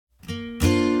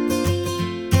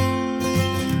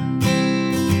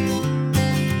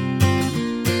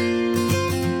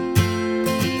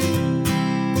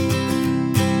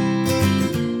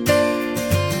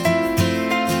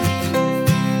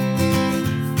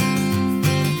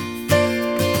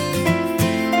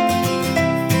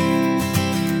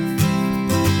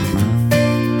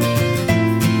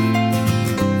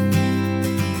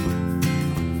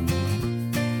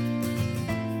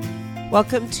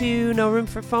Welcome to No Room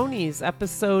for Phonies,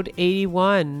 episode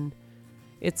 81.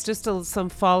 It's just some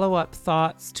follow-up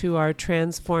thoughts to our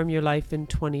Transform Your Life in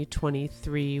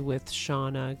 2023 with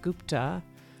Shauna Gupta.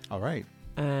 All right.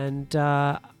 And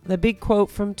the big quote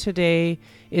from today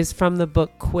is from the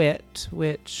book Quit,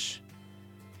 which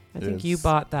I think you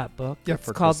bought that book. Yeah, it's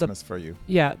for called Christmas for you.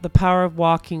 Yeah, The Power of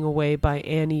Walking Away by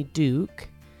Annie Duke.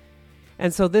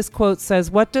 And so this quote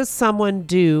says, "What does someone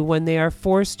do when they are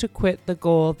forced to quit the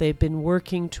goal they've been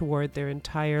working toward their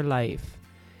entire life?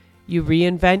 You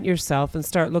reinvent yourself and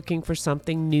start looking for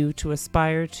something new to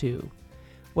aspire to.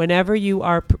 Whenever you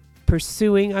are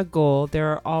pursuing a goal, there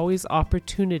are always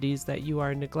opportunities that you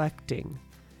are neglecting.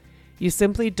 You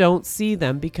simply don't see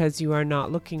them because you are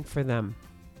not looking for them.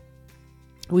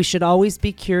 We should always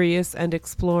be curious and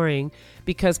exploring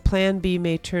because plan B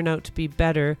may turn out to be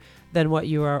better than what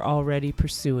you are already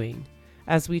pursuing.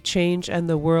 As we change and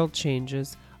the world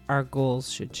changes, our goals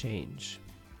should change."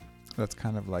 That's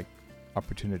kind of like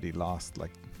opportunity lost.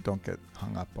 Like, don't get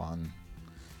hung up on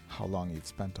how long you've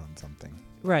spent on something.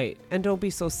 Right. And don't be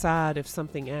so sad if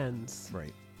something ends.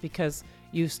 Right. Because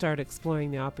you start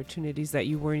exploring the opportunities that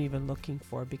you weren't even looking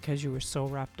for because you were so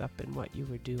wrapped up in what you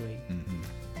were doing. Mm-hmm.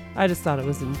 I just thought it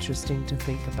was interesting to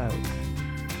think about.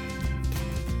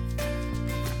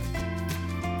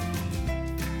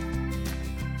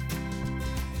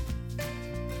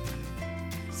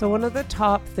 So one of the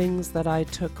top things that I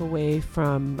took away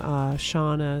from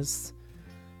Shauna's,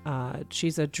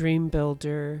 she's a dream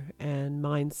builder and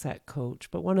mindset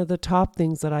coach, but one of the top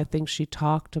things that I think she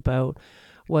talked about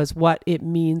was what it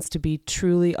means to be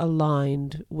truly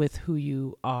aligned with who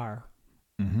you are.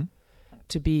 Mm-hmm.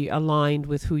 To be aligned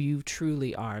with who you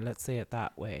truly are, let's say it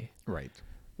that way. Right.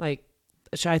 Like,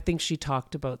 I think she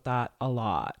talked about that a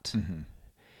lot. Mm-hmm.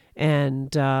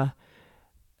 And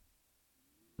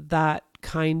that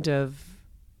kind of,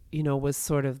 was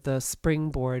sort of the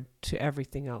springboard to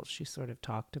everything else she sort of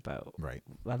talked about. Right.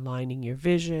 Aligning your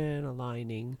vision,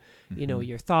 aligning, Mm-hmm.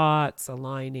 your thoughts,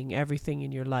 aligning everything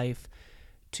in your life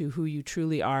to who you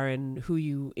truly are and who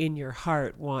you in your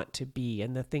heart want to be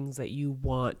and the things that you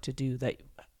want to do, that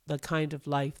the kind of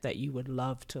life that you would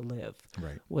love to live.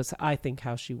 Right. Was, I think,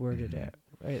 how she worded Mm-hmm. it.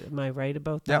 Right? Am I right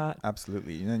about Yeah, that?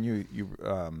 absolutely. And then you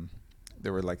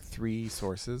there were like three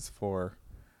sources for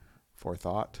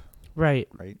thought. Right.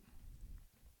 Right.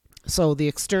 So the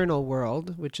external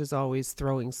world, which is always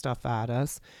throwing stuff at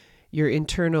us, your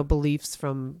internal beliefs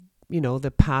from,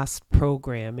 the past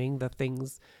programming, the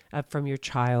things from your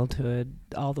childhood,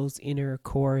 all those inner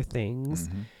core things.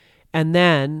 Mm-hmm. And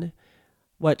then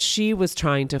what she was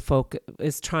trying to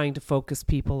focus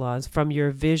people on from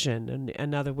your vision. And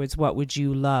in other words, what would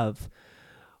you love?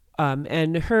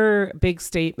 And her big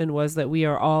statement was that we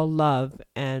are all love,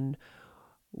 and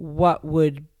what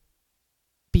would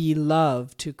be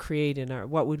love to create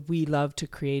what would we love to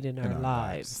create in our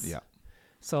lives? Yeah.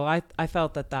 So I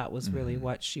felt that was really Mm-hmm.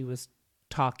 what she was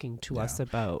talking to us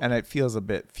about. And it feels a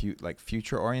bit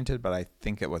future oriented, but I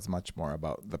think it was much more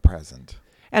about the present.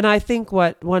 And I think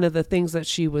one of the things that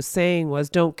she was saying was,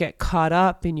 don't get caught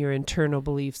up in your internal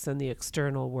beliefs and the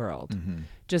external world. Mm-hmm.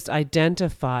 Just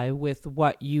identify with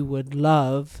what you would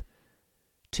love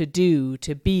to do,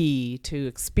 to be, to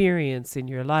experience in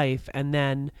your life, and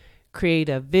then create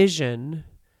a vision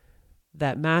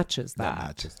that matches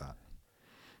that.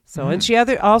 So, Mm-hmm. and she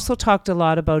also talked a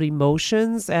lot about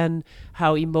emotions and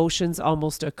how emotions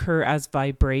almost occur as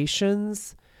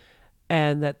vibrations,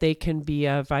 and that they can be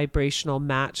a vibrational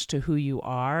match to who you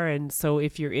are. And so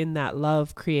if you're in that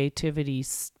love, creativity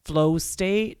flow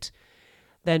state,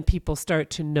 then people start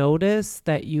to notice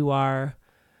that you are,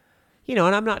 and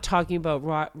I'm not talking about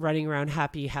running around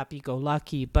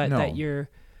happy-go-lucky, but No. that you're...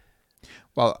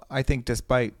 Well, I think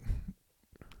despite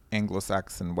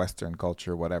Anglo-Saxon Western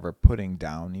culture, whatever, putting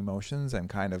down emotions and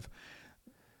kind of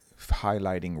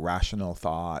highlighting rational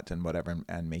thought and whatever,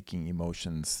 and making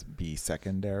emotions be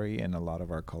secondary in a lot of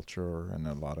our culture and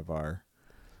a lot of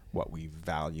what we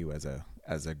value as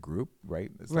a group,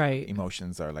 right? It's right. Like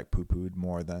emotions are like poo-pooed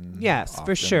more than yes, often,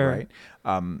 for sure.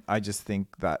 Right? I just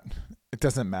think that it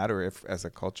doesn't matter if, as a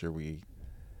culture, we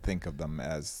think of them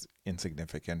as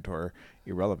insignificant or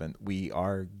irrelevant. We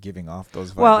are giving off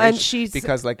those vibrations. Well, and she's...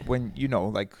 Because like when,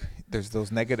 there's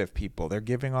those negative people, they're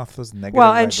giving off those negative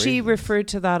Well, and vibrations. she referred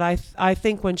to that. I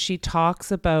think when she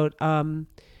talks about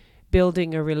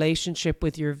building a relationship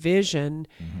with your vision,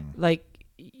 Mm-hmm. like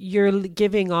you're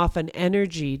giving off an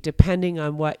energy depending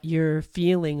on what you're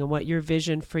feeling and what your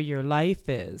vision for your life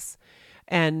is.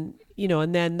 And,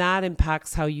 and then that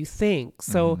impacts how you think.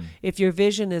 So Mm-hmm. if your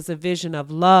vision is a vision of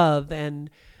love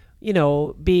and,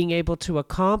 being able to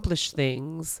accomplish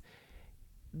things,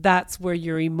 that's where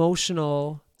your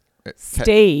emotional It-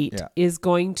 state yeah. is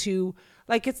going to,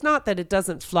 like, it's not that it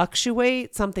doesn't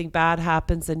fluctuate. Something bad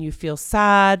happens and you feel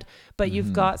sad, but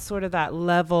you've got sort of that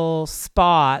level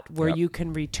spot where Yep. you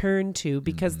can return to,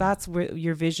 because that's where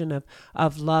your vision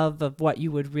of love, of what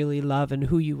you would really love and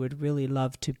who you would really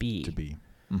love to be.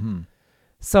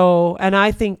 So, and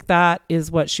I think that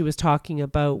is what she was talking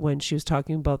about when she was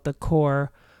talking about the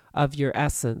core of your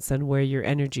essence and where your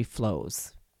energy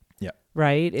flows. Yeah.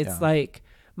 Right? It's Yeah. like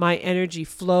my energy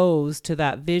flows to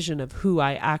that vision of who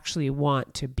I actually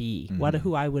want to be,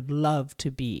 who I would love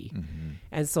to be.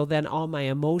 And so then all my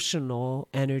emotional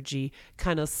energy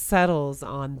kind of settles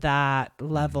on that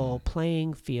level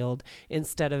playing field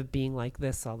instead of being like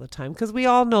this all the time. Because we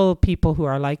all know people who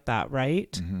are like that,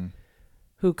 right?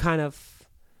 Who kind of,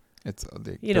 It's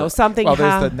something. Well,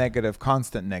 there's the negative,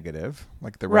 constant negative,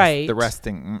 like the Right. the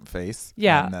resting face.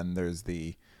 Yeah. And then there's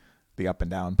the up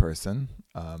and down person.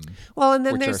 Well, and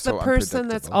then which there's are the so person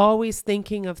that's unpredictable. always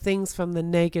thinking of things from the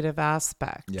negative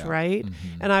aspect, Yeah. right?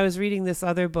 And I was reading this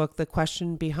other book, The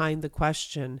Question Behind the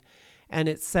Question, and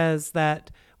it says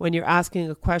that when you're asking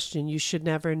a question, you should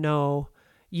never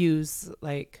use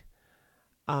like,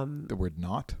 The word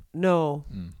not. no,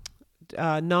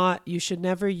 not, you should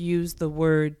never use the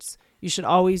words, you should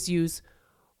always use,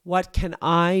 what can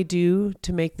I do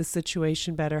to make the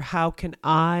situation better? How can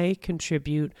I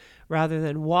contribute, rather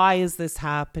than why is this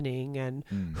happening and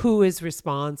who is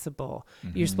responsible?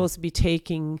 You're supposed to be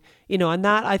taking, and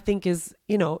that I think is,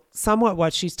 somewhat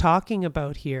what she's talking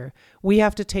about here. We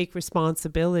have to take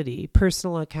responsibility,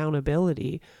 personal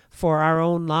accountability for our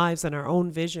own lives and our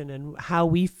own vision and how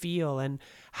we feel and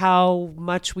how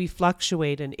much we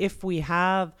fluctuate. And if we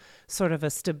have sort of a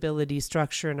stability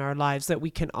structure in our lives that we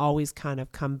can always kind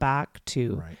of come back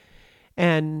to. Right.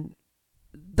 And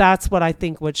that's what I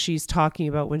think what she's talking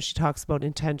about when she talks about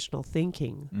intentional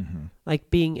thinking, like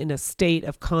being in a state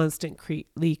of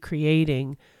constantly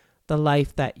creating the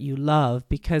life that you love,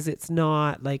 because it's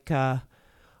not like,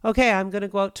 okay, I'm going to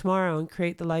go out tomorrow and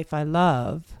create the life I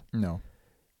love. No.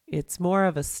 It's more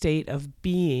of a state of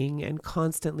being and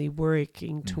constantly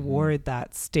working toward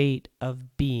that state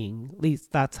of being. At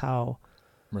least that's how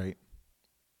Right.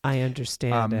 I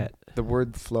understand it. The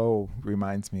word flow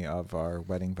reminds me of our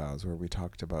wedding vows, where we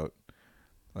talked about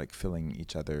like filling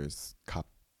each other's cup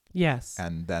Yes.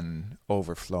 and then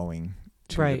overflowing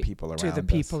to Right. the people around To the us.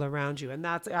 people around you. And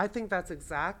I think that's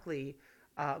exactly,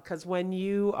 because when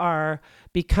you are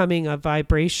becoming a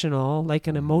vibrational, like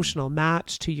an emotional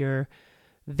match to your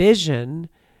vision,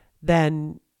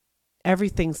 then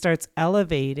everything starts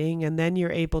elevating, and then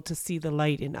you're able to see the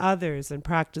light in others and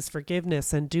practice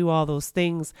forgiveness and do all those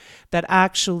things that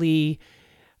actually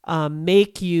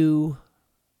make you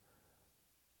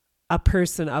a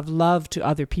person of love to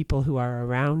other people who are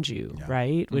around you,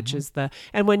 right? Which is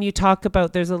and when you talk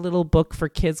about, there's a little book for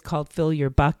kids called Fill Your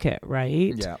Bucket,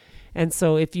 right? Yeah. And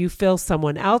so if you fill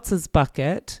someone else's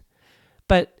bucket,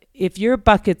 but if your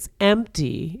bucket's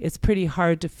empty, it's pretty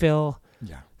hard to fill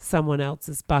someone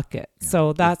else's bucket. Yeah.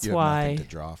 So that's you have why, nothing to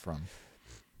draw from.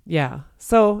 yeah.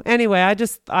 So anyway,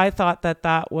 I thought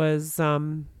that was,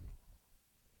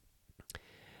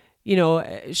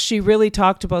 she really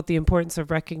talked about the importance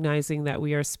of recognizing that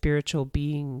we are spiritual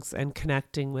beings and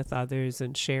connecting with others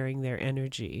and sharing their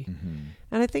energy.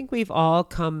 And I think we've all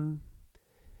come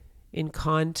in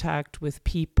contact with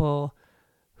people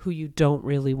who you don't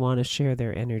really want to share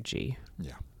their energy.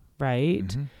 Yeah.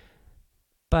 Right?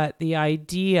 But the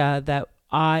idea that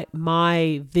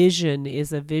my vision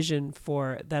is a vision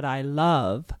for that I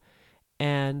love,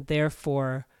 and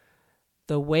therefore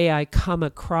the way I come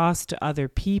across to other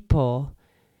people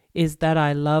is that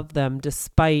I love them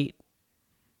despite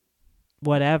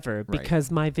whatever,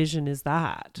 because my vision is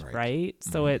that, right?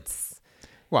 So it's,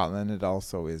 well, and it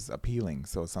also is appealing.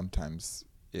 So sometimes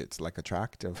it's like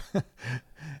attractive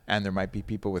and there might be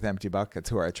people with empty buckets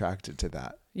who are attracted to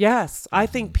that. Yes. I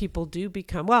think people do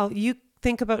become, well, you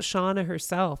think about Shauna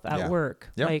herself at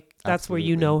work. Yep, like that's absolutely. where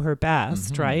you know her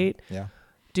best, right? Yeah.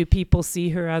 Do people see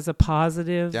her as a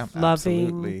positive, loving?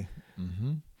 Absolutely.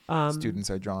 Students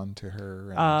are drawn to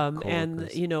her. And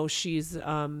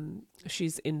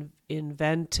she's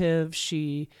inventive.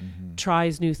 She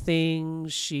tries new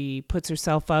things. She puts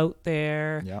herself out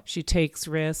there. Yep. She takes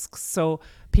risks. So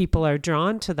people are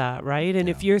drawn to that, right? And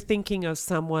if you're thinking of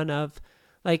someone of,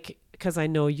 like, because I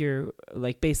know you're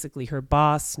like basically her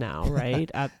boss now,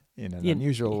 right? In an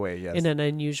unusual way, yes. In an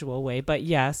unusual way, but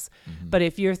yes. But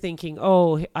if you're thinking,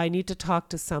 oh, I need to talk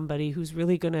to somebody who's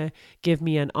really going to give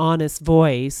me an honest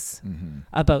voice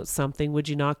about something, would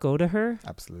you not go to her?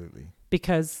 Absolutely.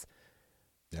 Because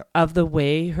Yep. of the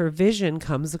way her vision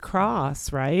comes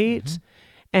across, right? Mhm.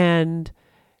 And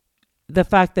the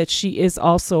fact that she is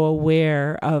also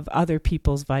aware of other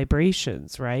people's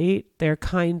vibrations, right? They're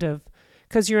kind of,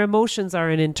 because your emotions are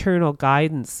an internal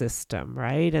guidance system,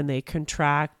 right? And they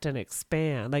contract and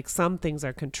expand. Like some things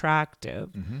are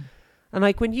contractive. Mhm. And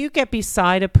like when you get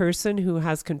beside a person who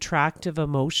has contractive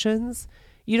emotions,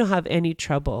 you don't have any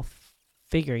trouble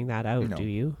figuring that out, No. do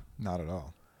you? Not at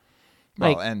all.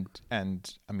 Like, Well,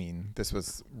 and I mean, this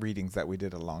was readings that we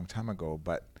did a long time ago,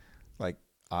 but like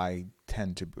I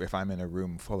tend to, if I'm in a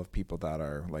room full of people that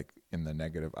are like in the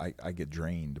negative, I get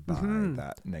drained by Mhm.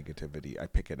 that negativity. I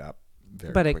pick it up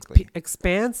very but quickly.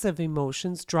 expansive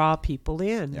emotions draw people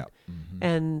in. Yeah. Mhm.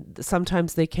 And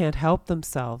sometimes they can't help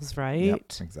themselves, right?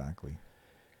 Yep, exactly.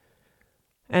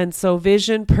 And so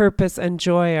vision, purpose, and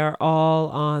joy are all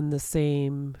on the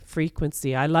same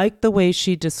frequency. I like the way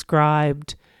she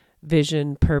described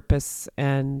vision, purpose,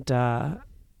 and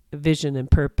vision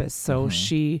and purpose. So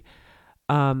she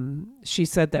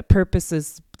said that purpose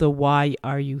is the why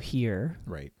are you here,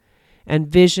 Right. and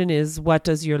vision is what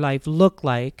does your life look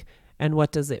like, and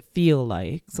what does it feel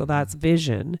like. So that's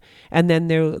vision, and then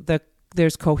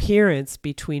there's coherence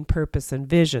between purpose and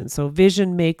vision. So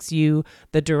vision makes you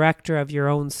the director of your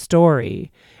own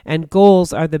story, and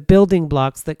goals are the building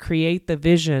blocks that create the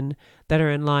vision that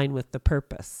are in line with the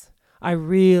purpose. I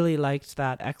really liked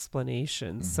that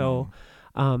explanation. So,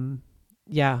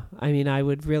 yeah, I mean, I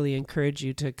would really encourage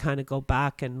you to kind of go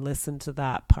back and listen to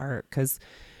that part because,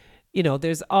 you know,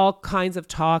 there's all kinds of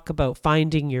talk about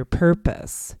finding your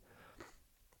purpose.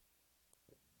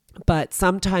 But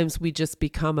sometimes we just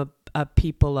become a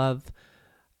people of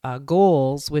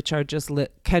goals, which are just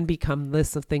can become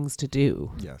lists of things to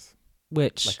do. Yes.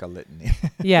 Which, Like a litany.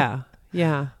 yeah.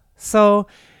 So,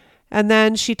 and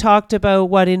then she talked about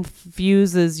what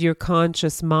infuses your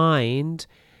conscious mind,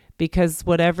 because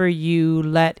whatever you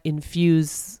let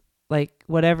infuse, like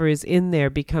whatever is in there,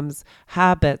 becomes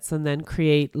habits and then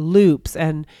create loops.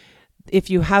 And if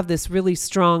you have this really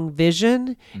strong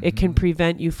vision, it can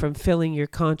prevent you from filling your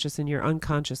conscious and your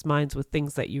unconscious minds with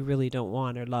things that you really don't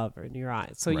want or love or in your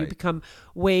eyes. So you Right. become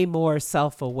way more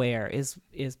self-aware is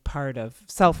part of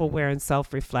self-aware and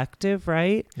self-reflective,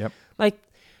 right? Yep. Like,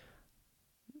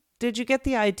 did you get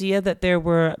the idea that there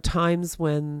were times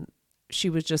when she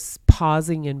was just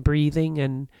pausing and breathing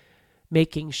and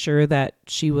making sure that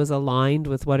she was aligned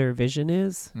with what her vision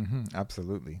is?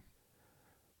 Absolutely.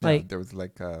 Like- yeah, there was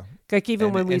like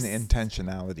Even when we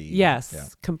intentionality. Yes, Yeah.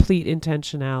 complete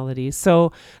intentionality.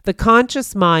 So the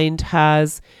conscious mind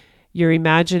has your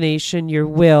imagination, your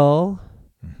will,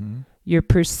 your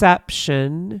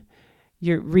perception,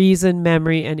 your reason,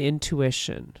 memory, and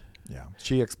intuition. Yeah.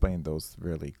 She explained those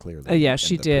really clearly. Yeah, in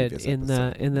she the did previous in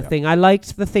episode. the Yeah. thing. I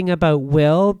liked the thing about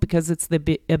will because it's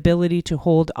the ability to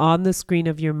hold on the screen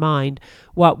of your mind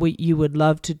what you would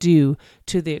love to do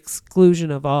to the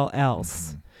exclusion of all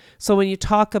else. So when you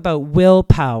talk about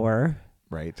willpower,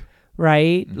 Right.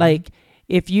 right? Like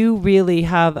if you really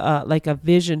have a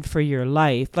vision for your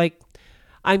life, like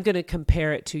I'm going to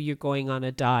compare it to you're going on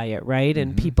a diet, right?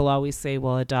 And people always say,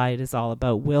 well, a diet is all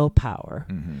about willpower.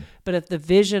 But if the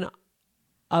vision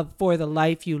for the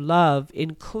life you love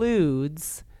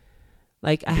includes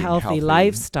like a Being healthy healthy.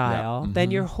 lifestyle, Yeah.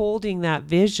 then you're holding that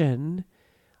vision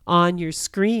on your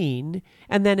screen,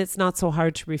 and then it's not so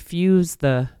hard to refuse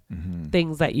the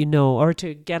things that you know, or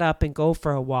to get up and go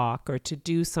for a walk, or to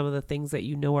do some of the things that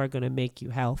you know are going to make you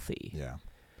healthy. Yeah.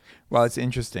 Well, it's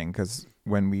interesting because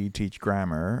when we teach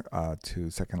grammar to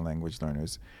second language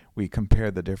learners, we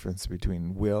compare the difference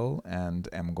between will and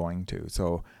am going to.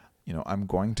 So, I'm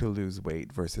going to lose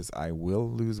weight versus I will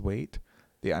lose weight.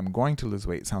 The I'm going to lose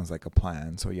weight sounds like a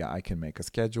plan. So yeah, I can make a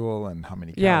schedule and how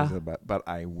many calories, but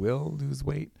I will lose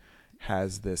weight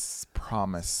has this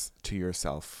promise to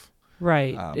yourself.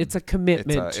 Right. It's a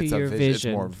commitment to your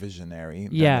vision. It's more visionary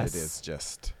than Yes. it is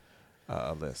just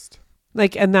a list.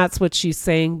 Like, and that's what she's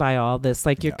saying by all this.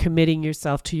 Like, you're Yeah. committing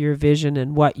yourself to your vision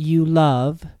and what you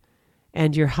love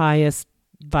and your highest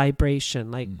vibration.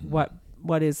 Like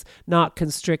what is not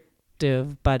constrictive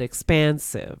but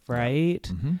expansive,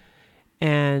 right?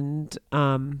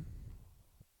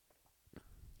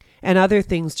 And other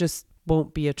things just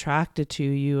won't be attracted to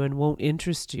you and won't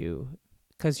interest you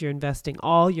because you're investing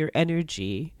all your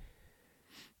energy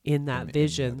in that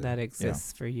vision that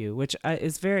exists for you, which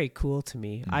is very cool to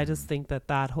me. I just think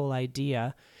that whole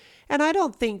idea, and I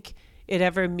don't think it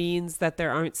ever means that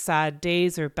there aren't sad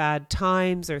days or bad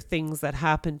times or things that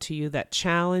happen to you that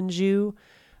challenge you.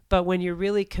 But when you're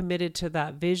really committed to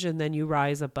that vision, then you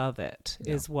rise above it,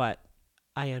 is what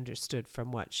I understood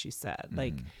from what she said.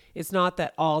 Like, Mhm. it's not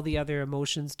that all the other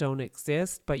emotions don't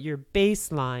exist, but your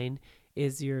baseline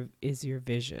is your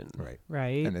vision. Right.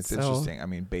 Right. And it's interesting. I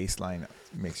mean, baseline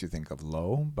makes you think of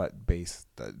low, but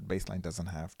the baseline doesn't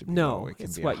have to be low. No, It can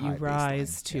it's be what a you high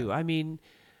rise baseline. to. Yeah. I mean,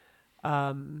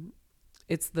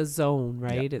 it's the zone,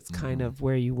 right? It's kind of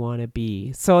where you want to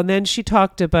be. So, and then she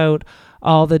talked about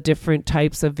all the different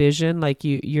types of vision. Like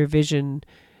your vision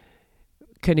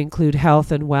can include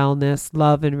health and wellness,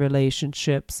 love and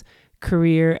relationships,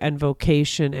 career and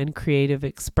vocation, and creative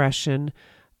expression,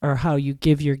 or how you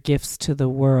give your gifts to the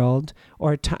world,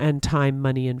 or and time,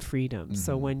 money, and freedom.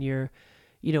 So when you're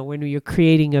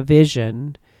creating a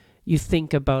vision, you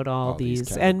think about all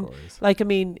these. And like, I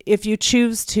mean, if you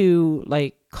choose to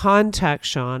like contact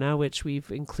Shauna, which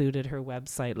we've included her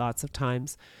website lots of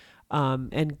times,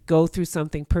 and go through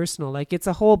something personal, like it's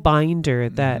a whole binder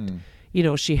that,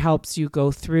 she helps you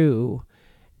go through,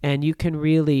 and you can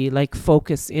really like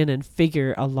focus in and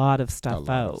figure a lot of stuff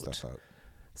out.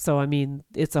 So, I mean,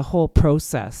 it's a whole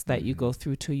process that you go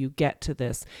through till you get to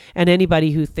this. And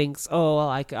anybody who thinks, oh, well,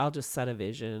 I'll just set a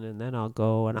vision and then I'll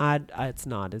go, and it's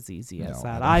not as easy as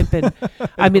that.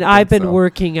 I've been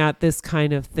working at this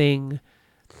kind of thing,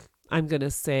 I'm going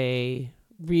to say,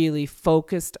 really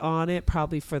focused on it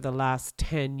probably for the last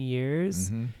 10 years,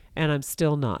 and I'm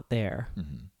still not there.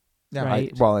 Yeah,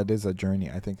 right? Well, it is a journey.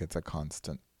 I think it's a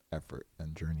constant effort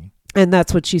and journey. And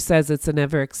that's what she says. It's an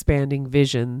ever-expanding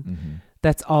vision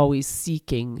that's always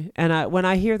seeking. And when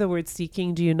I hear the word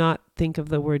seeking, do you not think of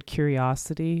the word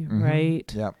curiosity,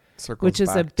 right? Yeah, which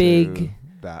is a big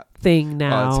thing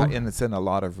now. Well, it's in a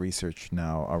lot of research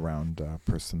now around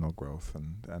personal growth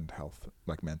and health,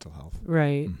 like mental health.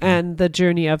 Right. And the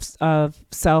journey of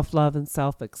self-love and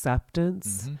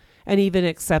self-acceptance. And even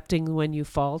accepting when you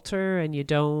falter and you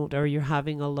don't, or you're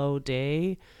having a low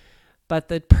day. But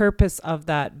the purpose of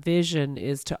that vision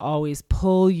is to always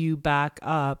pull you back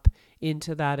up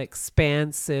into that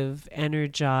expansive,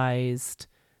 energized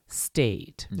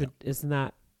state. Yeah. Isn't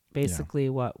that basically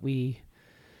what we...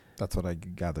 That's what I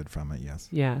gathered from it, yes.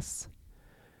 Yes.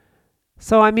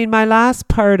 So, I mean, my last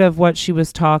part of what she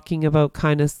was talking about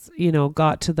kind of,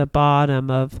 got to the bottom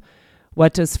of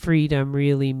what does freedom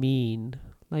really mean?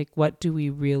 Like, what do we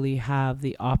really have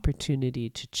the opportunity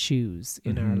to choose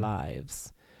in our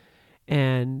lives?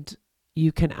 And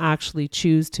you can actually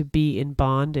choose to be in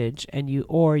bondage,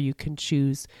 or you can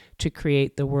choose to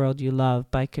create the world you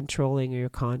love by controlling your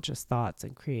conscious thoughts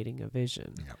and creating a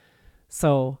vision. Yep.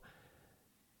 So,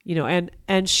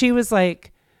 and she was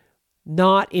like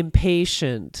not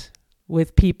impatient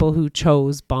with people who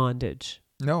chose bondage.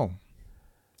 No.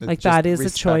 Like that is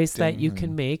a choice that you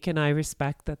can make, and I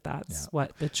respect that that's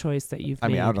what the choice that you've made. I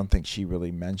mean, I don't think she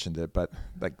really mentioned it, but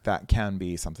like that can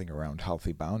be something around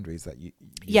healthy boundaries that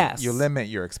you limit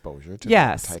your exposure to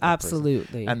that type of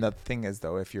absolutely. person. And the thing is,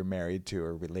 though, if you're married to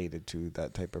or related to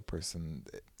that type of person,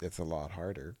 it's a lot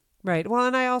harder. Right. Well,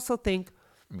 and I also think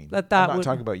I'm not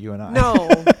talking about you and I. No,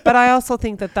 but I also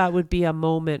think that would be a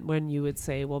moment when you would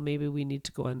say, well, maybe we need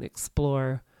to go and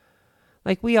explore.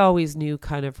 Like we always knew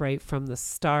kind of right from the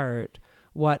start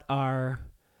what our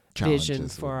vision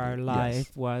for our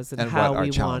life was and how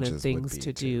we wanted things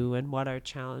to do and what our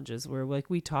challenges were. Like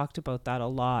we talked about that a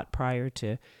lot prior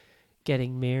to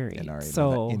getting married. In our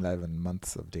 11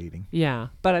 months of dating. Yeah.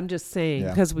 But I'm just saying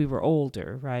because we were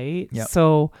older, right? Yep.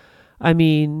 So, I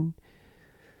mean,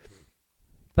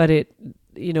 but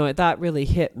that really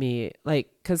hit me,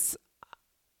 like, because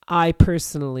I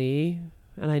personally...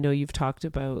 And I know you've talked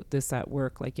about this at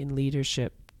work, like in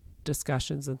leadership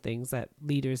discussions and things, that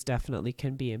leaders definitely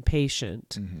can be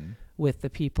impatient with the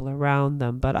people around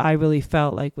them. But I really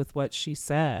felt like with what she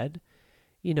said,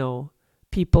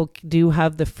 people do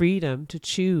have the freedom to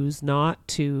choose not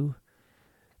to,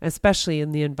 especially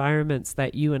in the environments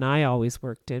that you and I always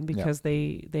worked in, because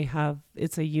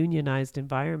it's a unionized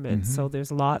environment. So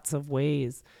there's lots of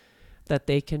ways that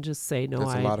they can just say no.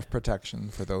 There's a lot of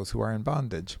protection for those who are in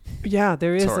bondage. Yeah,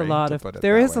 there is a lot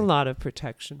of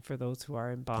protection for those who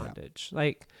are in bondage.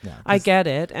 I get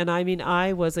it. And I mean,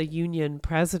 I was a union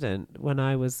president when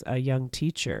I was a young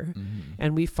teacher,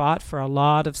 and we fought for a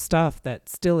lot of stuff that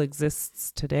still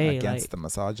exists today against the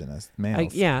misogynist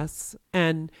males. Yes,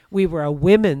 and we were a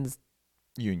women's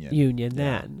union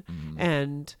then,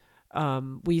 and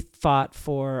we fought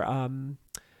for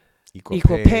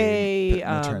equal pay,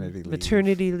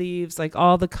 maternity leaves, like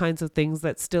all the kinds of things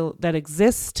that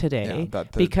exist today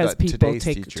because people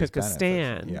took a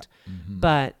stand.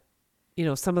 But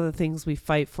some of the things we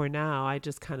fight for now, I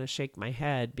just kind of shake my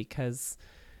head because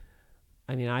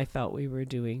I mean, I felt we were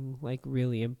doing like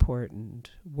really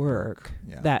important work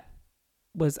that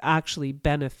was actually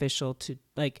beneficial to,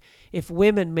 like, if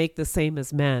women make the same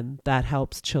as men, that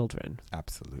helps children.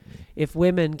 Absolutely. If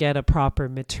women get a proper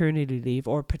maternity leave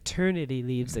or paternity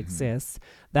leaves exist,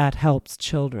 that helps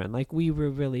children. Like, we were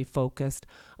really focused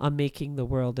on making the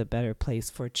world a better place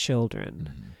for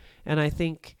children. And I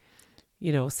think,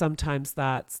 you know, sometimes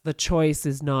that's the choice,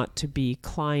 is not to be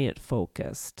client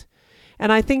focused.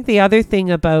 And I think the other thing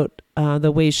about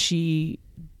the way she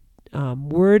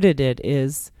worded it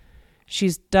is, she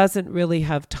doesn't really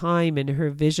have time in her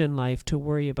vision life to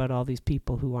worry about all these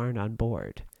people who aren't on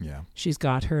board. Yeah. She's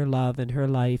got her love and her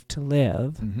life to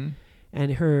live,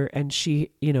 and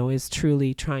she, you know, is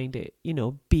truly trying to, you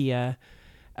know, be a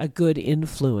good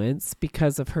influence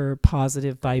because of her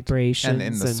positive vibrations and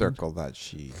in the circle that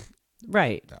she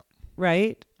right.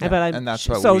 Yeah, But and that's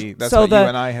you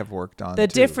and I have worked on. The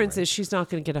too, difference right? is she's not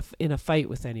going to get in a fight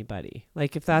with anybody.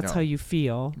 Like, if that's No. how you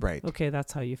feel, Right. okay,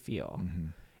 that's how you feel.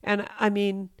 And I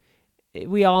mean,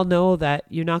 we all know that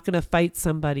you're not going to fight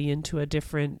somebody into a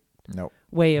different No.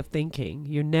 way of thinking.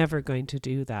 You're never going to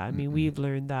do that. I mean, we've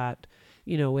learned that,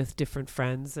 you know, with different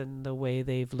friends and the way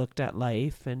they've looked at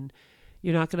life. And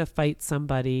you're not going to fight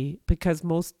somebody, because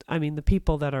the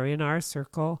people that are in our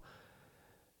circle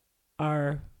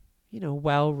are, you know,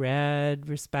 well-read,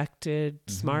 respected,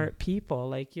 smart people.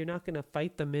 Like, you're not going to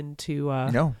fight them into a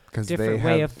No, because different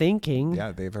way of thinking.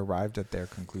 Yeah, they've arrived at their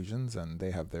conclusions and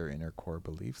they have their inner core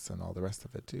beliefs and all the rest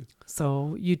of it too.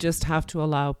 So you just have to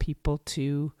allow people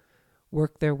to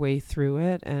work their way through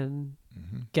it and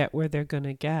get where they're going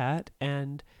to get.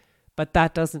 But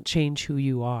that doesn't change who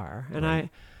you are. And Right.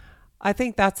 I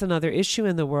think that's another issue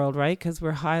in the world, right? Because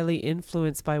we're highly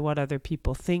influenced by what other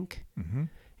people think.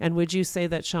 And would you say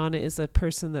that Shauna is a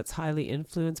person that's highly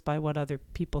influenced by what other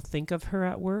people think of her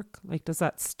at work? Like, does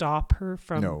that stop her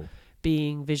from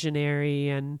being visionary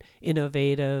and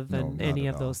innovative and any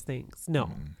of those things? No.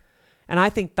 And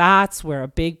I think that's where a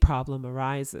big problem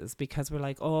arises, because we're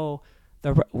like,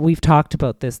 we've talked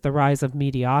about this, the rise of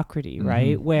mediocrity,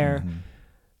 right? Where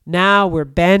now we're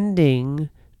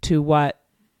bending to what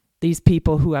these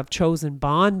people who have chosen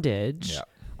bondage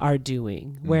are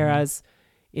doing. Whereas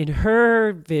in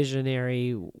her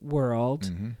visionary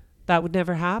world, that would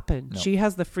never happen. No. She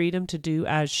has the freedom to do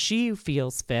as she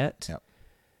feels fit.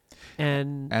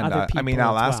 And other people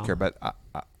I'll as ask well. her, but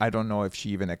I don't know if she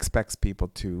even expects people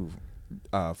to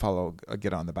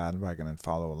get on the bandwagon and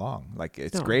follow along. Like,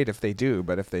 it's great if they do,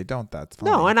 but if they don't, that's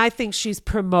fine. No, and I think she's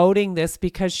promoting this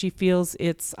because she feels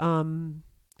it's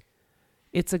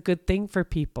a good thing for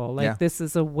people. Like, this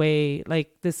is a way,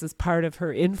 like, this is part of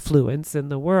her influence in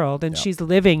the world, and she's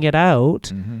living it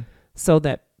out so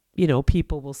that, you know,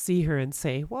 people will see her and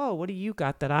say, whoa, what do you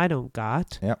got that I don't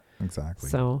got? Yep, exactly.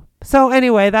 So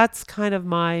anyway, that's kind of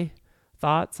my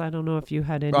thoughts. I don't know if you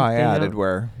had anything I added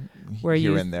where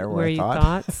you in there where I you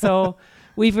thought. So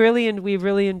we've really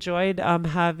enjoyed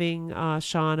having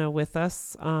Shauna with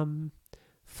us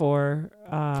for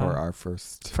our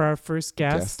first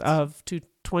guest of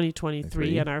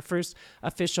 2023 and our first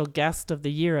official guest of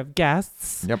the year of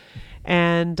guests. Yep.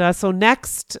 And so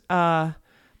next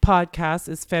podcast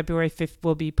is February 5th,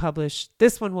 will be published.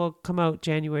 This one will come out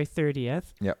January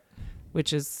 30th. Yep.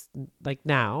 Which is like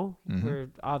now.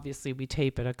 We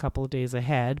tape it a couple of days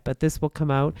ahead, but this will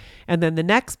come out. And then the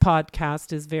next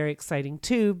podcast is very exciting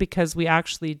too, because we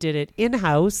actually did it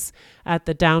in-house at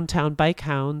the Downtown Bike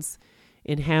Hounds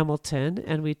in Hamilton.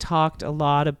 And we talked a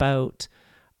lot about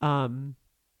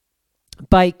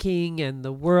biking and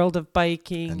the world of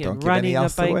biking and running a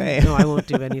bike. No, I won't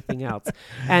do anything else.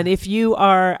 And if you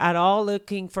are at all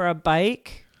looking for a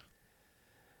bike,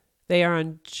 they are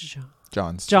on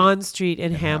John Street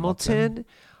in Hamilton.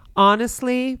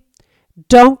 Honestly,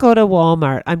 don't go to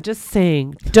Walmart. I'm just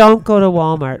saying, don't go to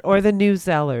Walmart or the New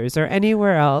Zellers or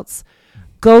anywhere else.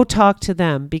 Go talk to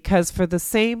them, because for the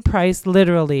same price,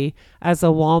 literally, as a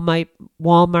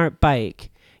Walmart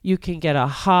bike, you can get a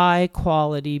high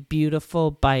quality,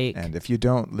 beautiful bike. And if you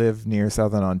don't live near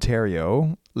Southern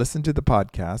Ontario, listen to the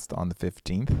podcast on the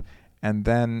 15th. And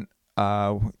then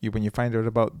when you find out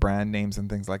about brand names and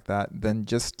things like that, then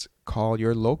just call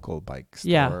your local bike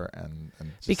store. And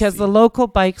because the local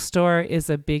bike store is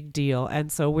a big deal.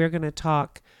 And so we're going to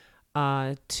talk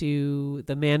to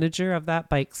the manager of that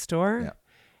bike store. Yeah.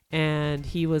 And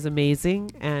he was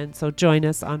amazing. And so join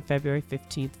us on February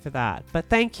 15th for that. But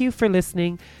thank you for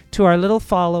listening to our little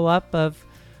follow-up of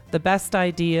the best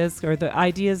ideas, or the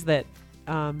ideas that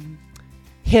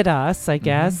hit us, I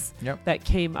guess, that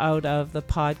came out of the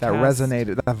podcast. That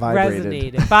resonated, that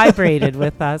vibrated. Vibrated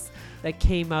with us, that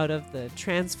came out of the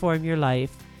Transform Your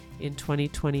Life in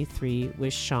 2023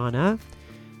 with Shauna.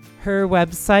 Her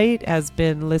website has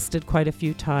been listed quite a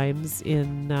few times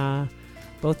in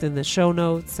both in the show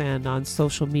notes and on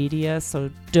social media, so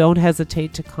don't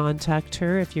hesitate to contact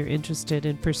her if you're interested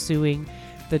in pursuing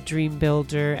the Dream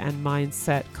Builder and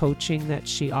mindset coaching that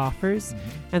she offers.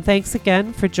 And thanks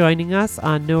again for joining us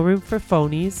on No Room for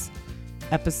Phonies,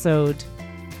 episode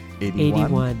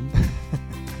 81.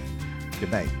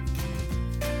 Good night.